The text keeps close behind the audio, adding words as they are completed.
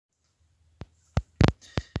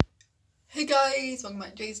Hey guys, welcome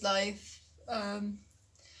back to Jay's Life.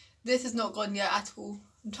 This has not gone yet at all.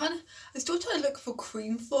 I'm still trying to look for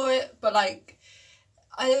cream for it, but like,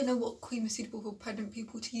 I don't know what cream is suitable for pregnant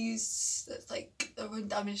people to use that's like, that won't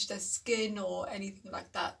damage their skin or anything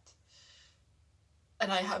like that.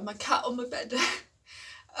 And I have my cat on my bed.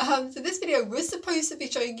 So this video was supposed to be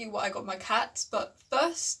showing you what I got my cats, but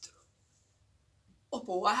first of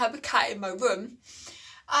all, I have a cat in my room.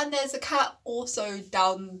 And there's a cat also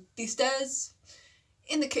down the stairs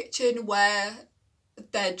in the kitchen where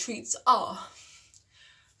their treats are.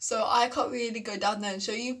 So I can't really go down there and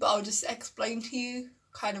show you, but I'll just explain to you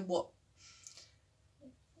kind of what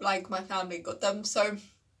like my family got them. So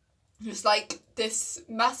it's like this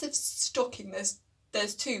massive stocking.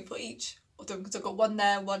 There's two for each of them because I've got one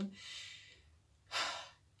there, one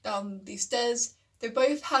down these stairs. They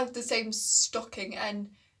both have the same stocking,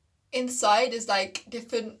 and inside is like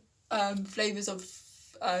different flavours of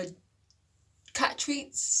cat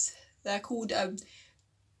treats. They're called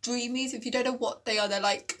Dreamies. If you don't know what they are, they're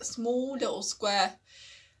like small little square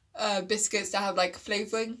biscuits that have like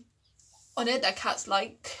flavouring on it that cats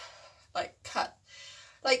like cat.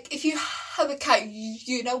 Like if you have a cat,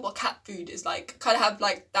 you know what cat food is like. Kind of have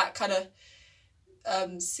like that kind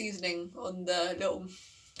of seasoning on the little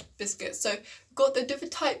biscuits. So we've got the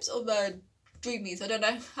different types of Dreamies. I don't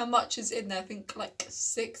know how much is in there. I think like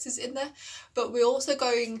 6 is in there. But we're also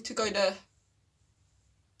going to go to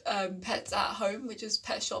Pets at Home, which is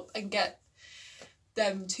pet shop, and get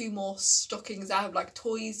them 2 more stockings that have like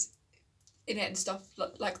toys in it and stuff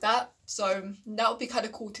like that. So that would be kind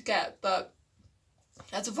of cool to get, but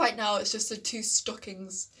as of right now it's just the 2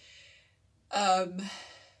 stockings. And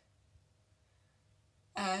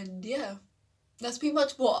yeah, that's pretty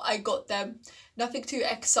much what I got them. Nothing too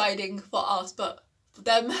exciting for us, but for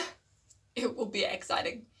them it will be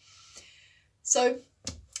exciting. So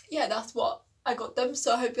yeah, that's what I got them.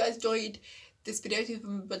 So I hope you guys enjoyed this video. Please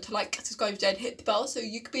remember to like, subscribe, and hit the bell so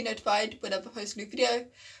you can be notified whenever I post a new video.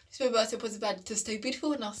 Just remember to positive to stay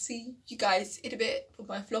beautiful, and I'll see you guys in a bit for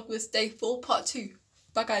my Vlogmas Day 4 part 2.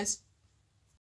 Bye guys.